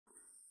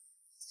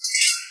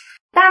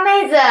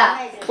妹子，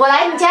我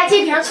来你家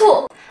借瓶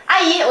醋。阿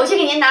姨，我去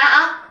给您拿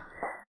啊。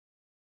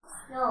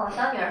哟，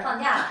小女儿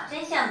放假了，真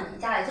羡慕你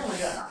家里这么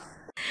热闹。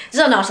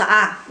热闹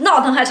啥？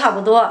闹腾还差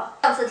不多。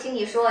上次听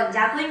你说你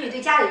家闺女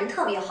对家里人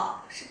特别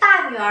好，是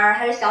大女儿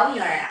还是小女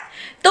儿呀？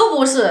都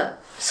不是，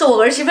是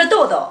我儿媳妇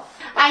豆豆。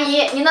阿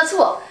姨，您的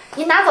醋，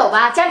您拿走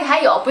吧，家里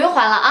还有，不用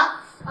还了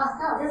啊。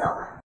那我先走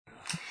吧。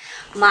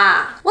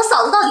妈，我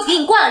嫂子到底给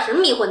你灌了什么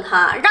迷魂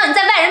汤，让你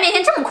在外人面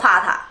前这么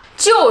夸她？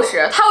就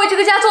是她为这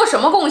个家做什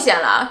么贡献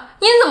了？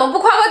您怎么不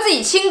夸夸自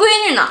己亲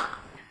闺女呢？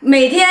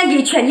每天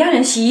给全家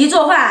人洗衣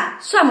做饭，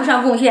算不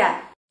算贡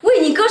献？为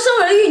你哥生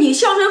儿育女，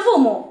孝顺父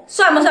母，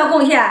算不算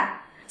贡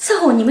献？伺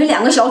候你们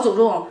2个小祖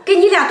宗，给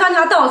你俩端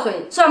茶倒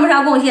水，算不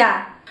算贡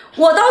献？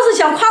我倒是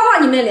想夸夸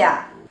你们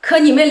俩，可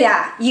你们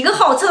俩一个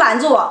好吃懒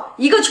做，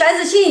一个全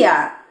是心眼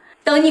儿。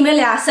等你们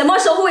俩什么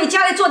时候为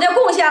家里做点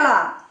贡献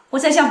了，我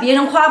再向别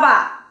人夸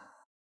吧。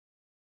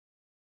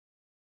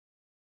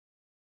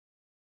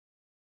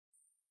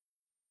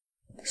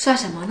算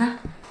什么呢？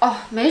哦，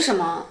没什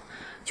么，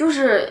就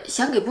是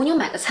想给波妞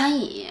买个餐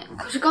椅，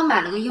可是刚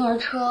买了个婴儿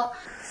车，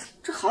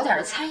这好点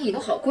的餐椅都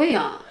好贵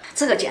啊。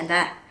这个简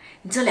单，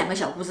你这2个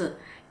小姑子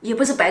也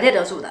不是白带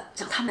着住的，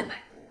让他们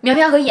买。苗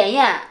苗和妍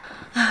妍，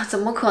啊，怎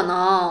么可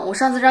能？我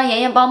上次让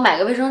妍妍帮我买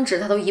个卫生纸，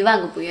她都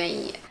10000个不愿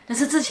意。那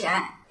是之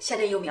前，现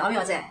在有苗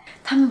苗在，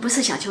他们不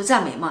是想求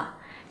赞美吗？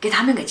给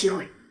他们个机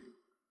会。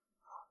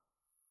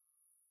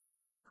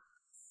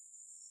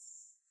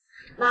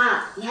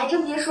妈，你还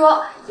真别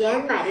说，妍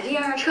妍买的这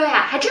婴儿车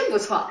呀，还真不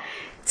错。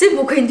真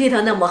不愧你对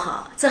她那么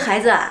好，这孩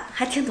子啊，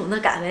还挺懂得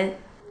感恩。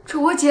这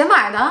我姐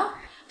买的。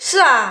是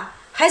啊，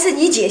还是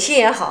你姐心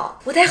眼好，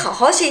我得好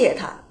好谢谢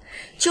她。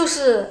就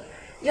是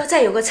要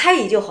再有个餐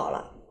椅就好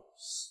了。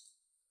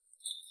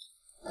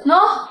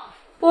喏，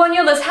波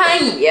妞的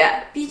餐椅，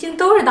毕竟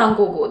都是当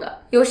姑姑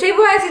的，有谁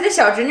不爱自己的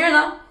小侄女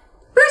呢？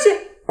不用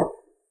谢。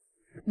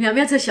苗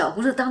苗这小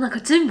姑子当的可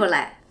真不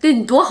赖，对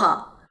你多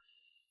好。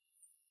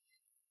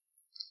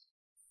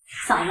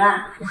嫂子，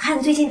我看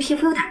你最近皮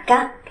肤有点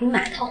干，给你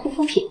买了套护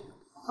肤品。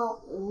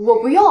我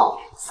不用。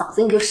嫂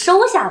子你就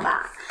收下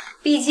吧，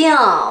毕竟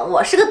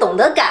我是个懂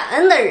得感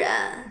恩的人，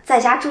在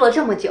家住了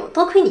这么久，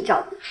多亏你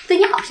照顾，对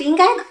你好是应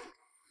该的。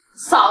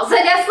嫂子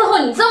在家伺候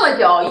你这么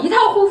久，一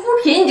套护肤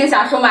品你就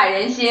想收买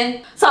人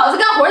心？嫂子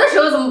干活的时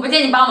候怎么不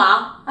见你帮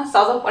忙？啊，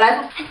嫂子，我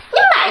来。你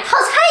买套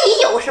餐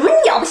椅有什么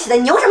了不起的？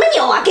牛什么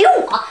牛啊？给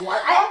我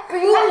来，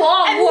给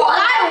我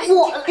来，给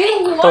我。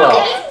豆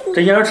豆，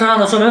这婴儿车上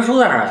的说明书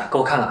在哪儿呀？给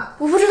我看看。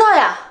我不知道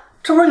呀。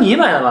这不是你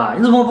买的吧？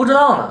你怎么不知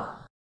道呢？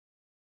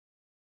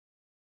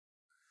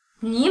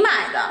你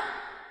买的。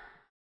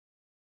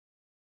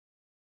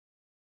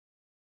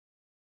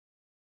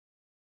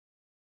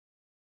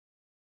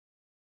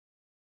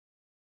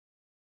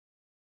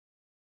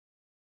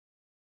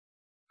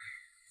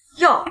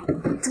哟，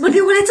怎么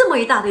拎回来这么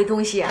一大堆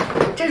东西啊？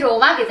这是我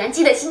妈给咱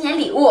寄的新年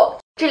礼物，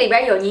这里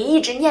边有您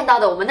一直念叨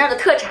的我们那儿的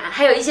特产，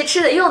还有一些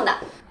吃的用的。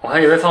我还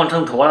以为放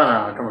秤砣了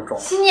呢，这么重。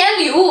新年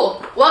礼物，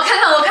我看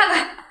看，我看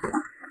看。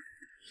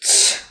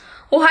切，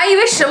我还以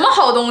为什么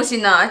好东西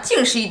呢，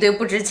竟是一堆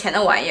不值钱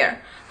的玩意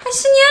儿，还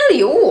新年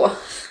礼物。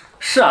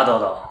是啊，豆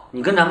豆，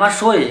你跟咱妈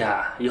说一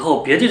下，以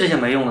后别寄这些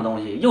没用的东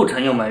西，又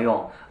沉又没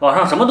用，网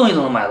上什么东西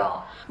都能买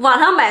到。网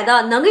上买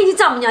的能跟你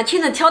丈母娘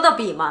亲自挑的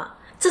比吗？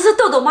这是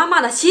豆豆妈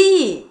妈的心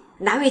意，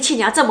难为亲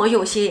家这么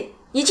用心，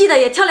你记得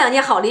也挑2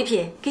件好礼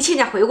品给亲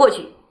家回过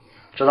去。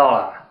知道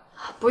了。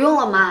不用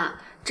了妈，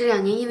这2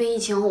年因为疫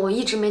情，我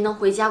一直没能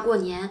回家过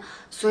年，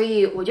所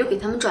以我就给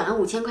他们转了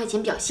5000块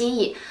钱表心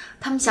意，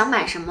他们想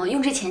买什么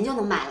用这钱就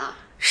能买了。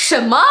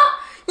什么？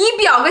你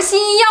表个心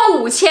意要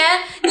5000？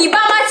你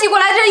爸妈寄过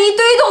来这一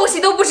堆东西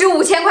都不值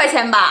5000块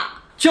钱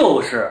吧？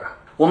就是，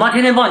我妈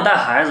天天帮你带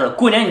孩子，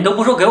过年你都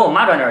不说给我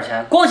妈转点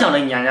钱，光想着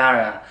你娘家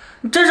人，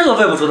你真是个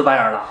喂不出的白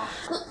眼狼。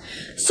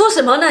说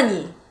什么呢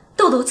你？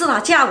豆豆自打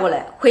嫁过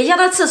来，回家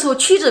的次数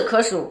屈指可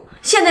数，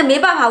现在没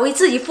办法为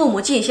自己父母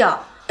尽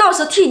孝，倒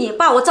是替你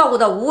把我照顾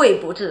得无微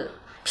不至。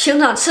平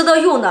常吃的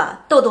用的，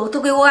豆豆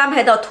都给我安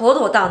排得妥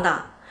妥当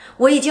当，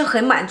我已经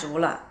很满足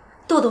了。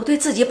豆豆对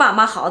自己爸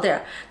妈好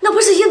点，那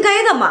不是应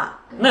该的吗？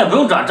那也不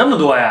用转这么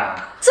多呀。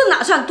这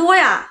哪算多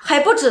呀？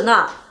还不止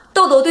呢。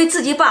豆豆对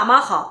自己爸妈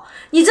好，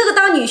你这个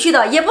当女婿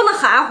的也不能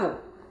含糊。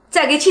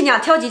再给亲家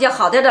挑几件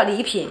好点的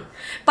礼品，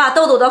把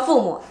豆豆的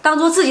父母当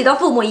做自己的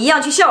父母一样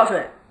去孝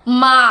顺。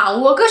妈，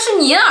我哥是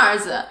您儿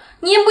子，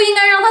您不应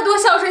该让他多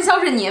孝顺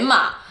孝顺您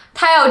吗？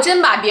他要真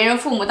把别人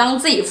父母当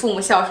自己父母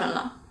孝顺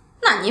了，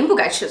那您不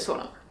该吃醋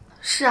了。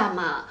是啊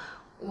妈，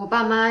我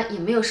爸妈也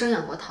没有生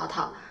养过淘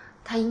淘，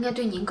他应该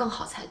对您更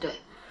好才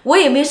对。我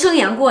也没生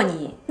养过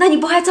你，那你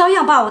不还照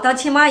样把我当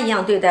亲妈一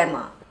样对待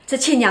吗？这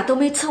亲家都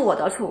没吃我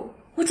的醋，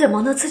我怎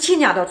么能吃亲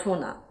家的醋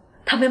呢？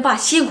他们把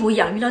辛苦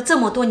养育了这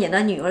么多年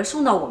的女儿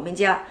送到我们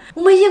家，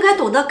我们应该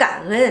懂得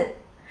感恩，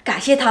感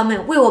谢他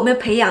们为我们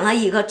培养了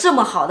一个这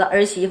么好的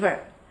儿媳妇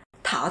儿。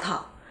淘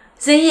淘，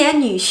人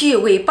言女婿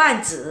为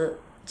半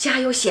子，家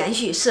有贤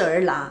婿是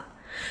儿郎，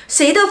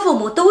谁的父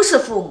母都是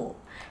父母。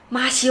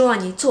妈希望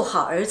你做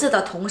好儿子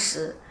的同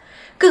时，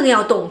更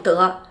要懂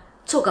得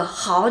做个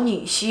好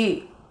女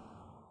婿。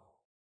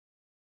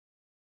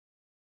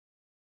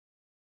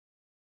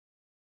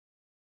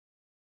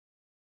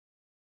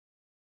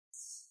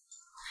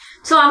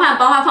吃完饭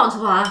把碗放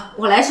厨房，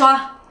我来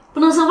刷，不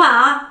能剩饭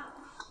啊。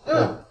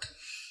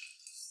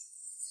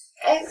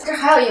哎，这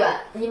还有一碗，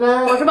你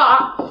们我吃饱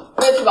了，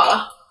我也吃饱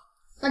了。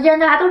那既然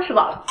大家都吃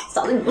饱了，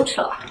嫂子你不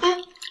吃了吧？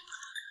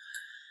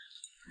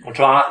我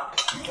吃完了。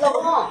老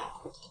公，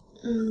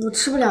我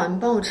吃不了，你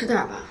帮我吃点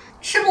吧。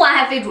吃不完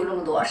还非煮这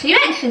么多，谁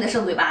愿意吃你的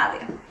剩嘴巴子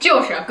呀？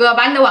就是哥，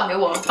把你的碗给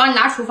我，帮你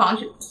拿厨房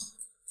去。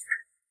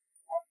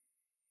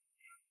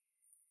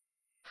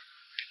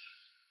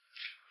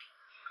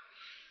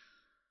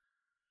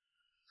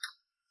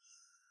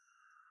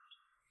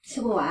吃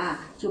不完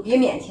就别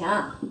勉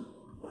强。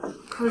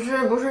可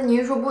是不是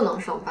您说不能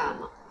剩饭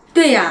吗？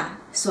对呀，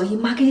所以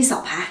妈给你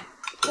扫盘。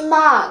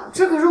妈，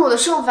这可是我的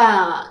剩饭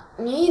啊！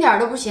您一点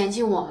都不嫌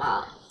弃我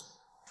吗？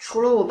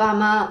除了我爸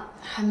妈，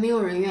还没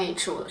有人愿意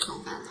吃我的剩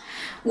饭呢。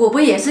我不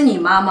也是你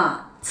妈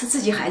吗？吃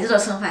自己孩子的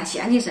剩饭，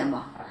嫌弃什么？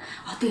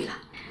哦，对了，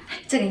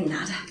这个你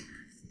拿着，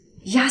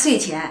压岁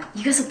钱，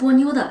一个是波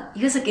妞的，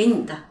一个是给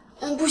你的。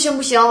不行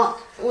不行，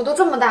我都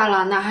这么大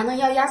了，哪还能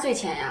要压岁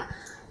钱呀？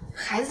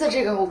孩子的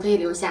这个我可以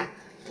留下，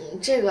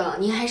这个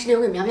您还是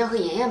留给苗苗和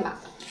妍妍吧。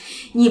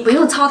你不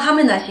用操他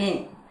们的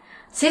心，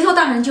谁说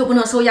大人就不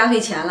能收压岁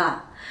钱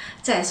了？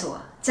再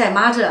说，在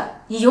妈这，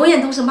你永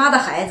远都是妈的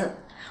孩子，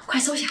快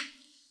收下。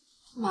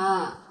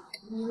妈，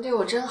您对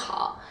我真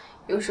好，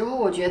有时候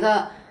我觉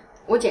得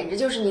我简直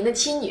就是您的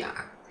亲女儿。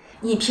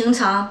你平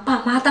常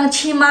把妈当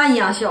亲妈一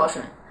样孝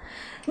顺，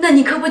那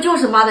你可不就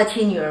是妈的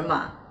亲女儿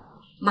吗？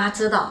妈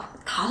知道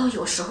淘淘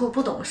有时候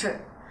不懂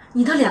事，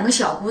你的2个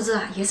小姑子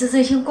也是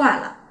真心惯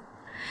了。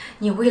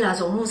你为了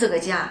融入这个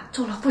家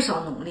做了不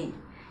少努力，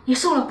你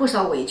受了不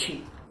少委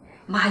屈，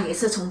妈也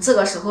是从这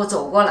个时候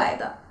走过来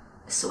的，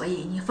所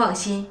以你放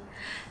心，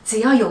只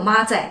要有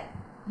妈在，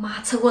妈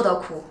吃过的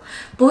苦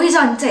不会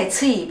让你再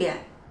吃一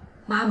遍，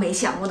妈没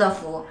享过的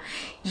福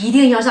一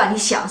定要让你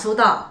享受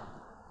到。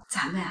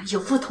咱们有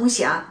福同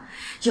享，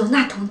有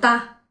难同当。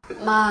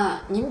妈，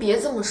您别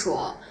这么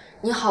说，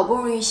你好不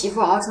容易媳妇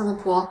熬成了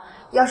婆，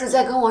要是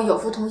再跟我有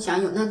福同享，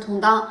有难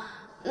同当，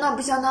那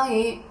不相当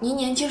于您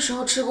年轻时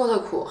候吃过的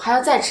苦还要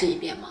再吃一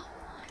遍吗？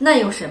那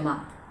有什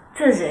么？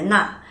这人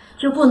呐，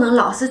就不能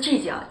老是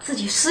计较自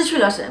己失去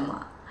了什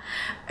么，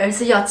而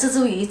是要知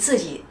足于自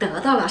己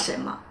得到了什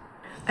么。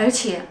而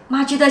且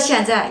妈觉得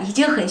现在已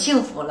经很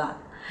幸福了，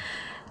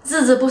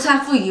日子不算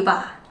富裕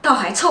吧，倒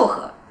还凑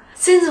合，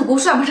身子骨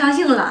算不上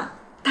硬朗，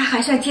但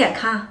还算健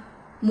康，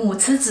母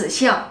慈子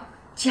孝，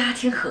家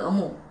庭和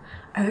睦，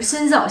儿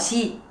孙绕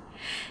膝，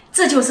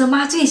这就是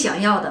妈最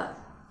想要的，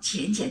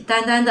简简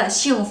单单的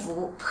幸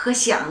福和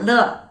享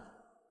乐。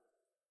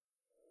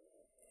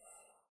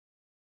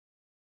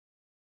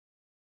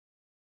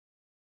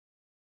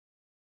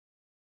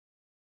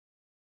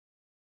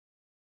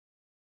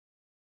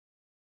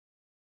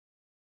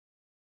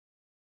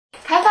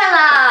开饭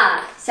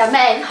啦，小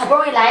妹，你好不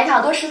容易来一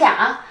趟，多吃点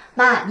啊。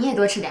妈，你也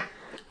多吃点。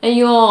哎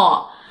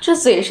呦，这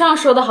嘴上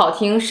说的好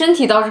听，身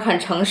体倒是很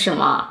诚实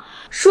嘛。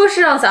说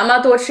是让咱妈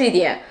多吃一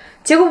点，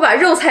结果把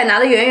肉菜拿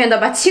得远远的，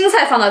把青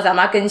菜放到咱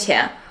妈跟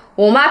前。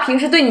我妈平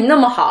时对你那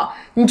么好，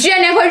你居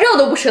然连块肉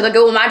都不舍得给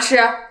我妈吃。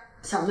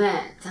小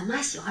妹，咱妈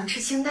喜欢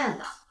吃清淡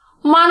的。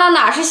妈那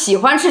哪是喜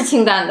欢吃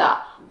清淡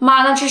的，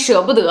妈那是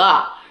舍不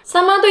得。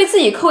咱妈对自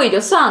己抠也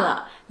就算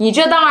了，你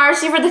这当儿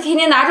媳妇，她天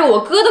天拿着我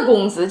哥的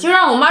工资，就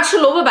让我妈吃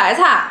萝卜白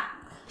菜。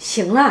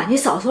行了，你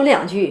少说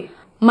2句。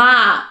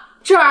妈，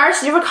这儿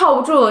媳妇靠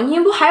不住，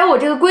您不还有我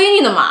这个闺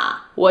女呢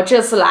吗？我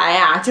这次来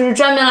呀，就是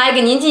专门来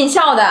给您尽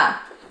孝的。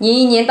您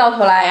一年到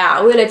头来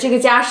呀，为了这个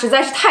家实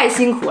在是太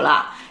辛苦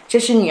了。这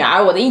是女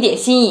儿我的一点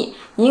心意，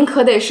您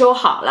可得收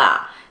好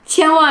了，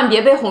千万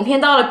别被哄骗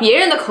到了别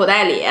人的口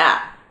袋里。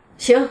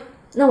行，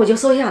那我就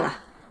收下了。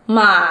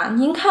妈，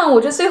您看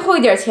我这最后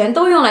一点钱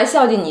都用来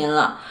孝敬您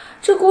了，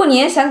这过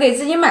年想给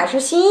自己买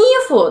身新衣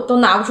服都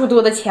拿不出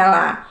多的钱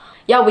来，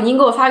要不您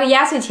给我发个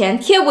压岁钱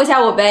贴补一下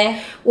我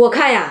呗？我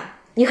看呀，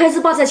你还是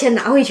把这钱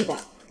拿回去吧，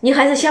你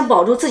还是先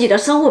保住自己的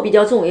生活比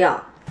较重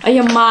要。哎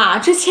呀妈，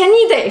这钱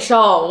你得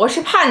收，我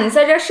是怕你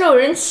在这受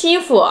人欺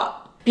负。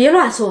别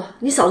乱说，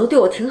你嫂子对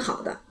我挺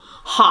好的。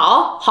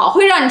好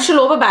会让你吃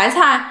萝卜白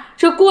菜，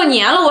这过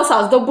年了我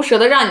嫂子都不舍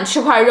得让你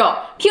吃块肉，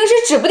平时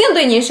指不定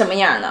对您什么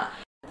样呢。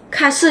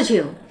看事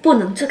情不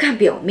能只看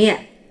表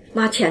面，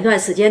妈前段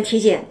时间体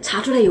检查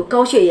出来有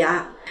高血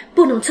压，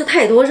不能吃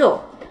太多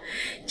肉。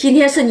今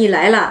天是你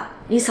来了，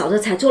你嫂子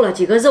才做了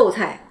几个肉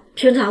菜，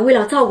平常为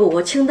了照顾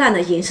我清淡的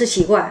饮食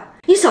习惯，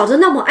你嫂子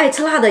那么爱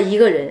吃辣的一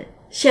个人，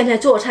现在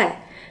做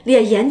菜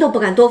连盐都不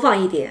敢多放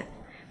一点，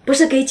不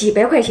是给几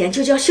百块钱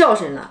就叫孝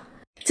顺了。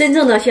真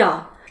正的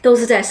孝都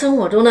是在生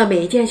活中的每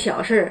一件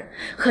小事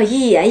和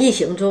一言一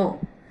行中，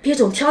别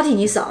总挑剔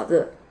你嫂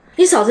子。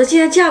你嫂子既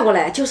然嫁过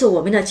来就是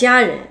我们的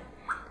家人，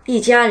一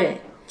家人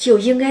就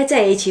应该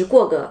在一起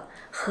过个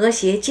和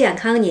谐健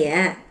康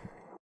年。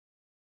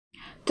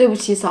对不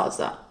起嫂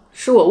子，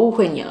是我误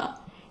会你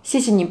了，谢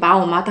谢你把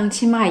我妈当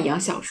亲妈一样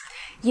孝顺。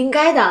应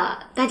该的，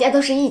大家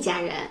都是一家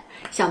人。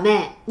小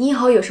妹，你以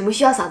后有什么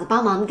需要嫂子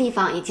帮忙的地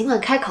方也尽管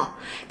开口，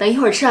等一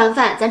会儿吃完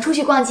饭咱出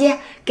去逛街，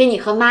给你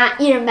和妈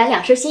一人买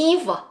2身新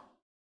衣服。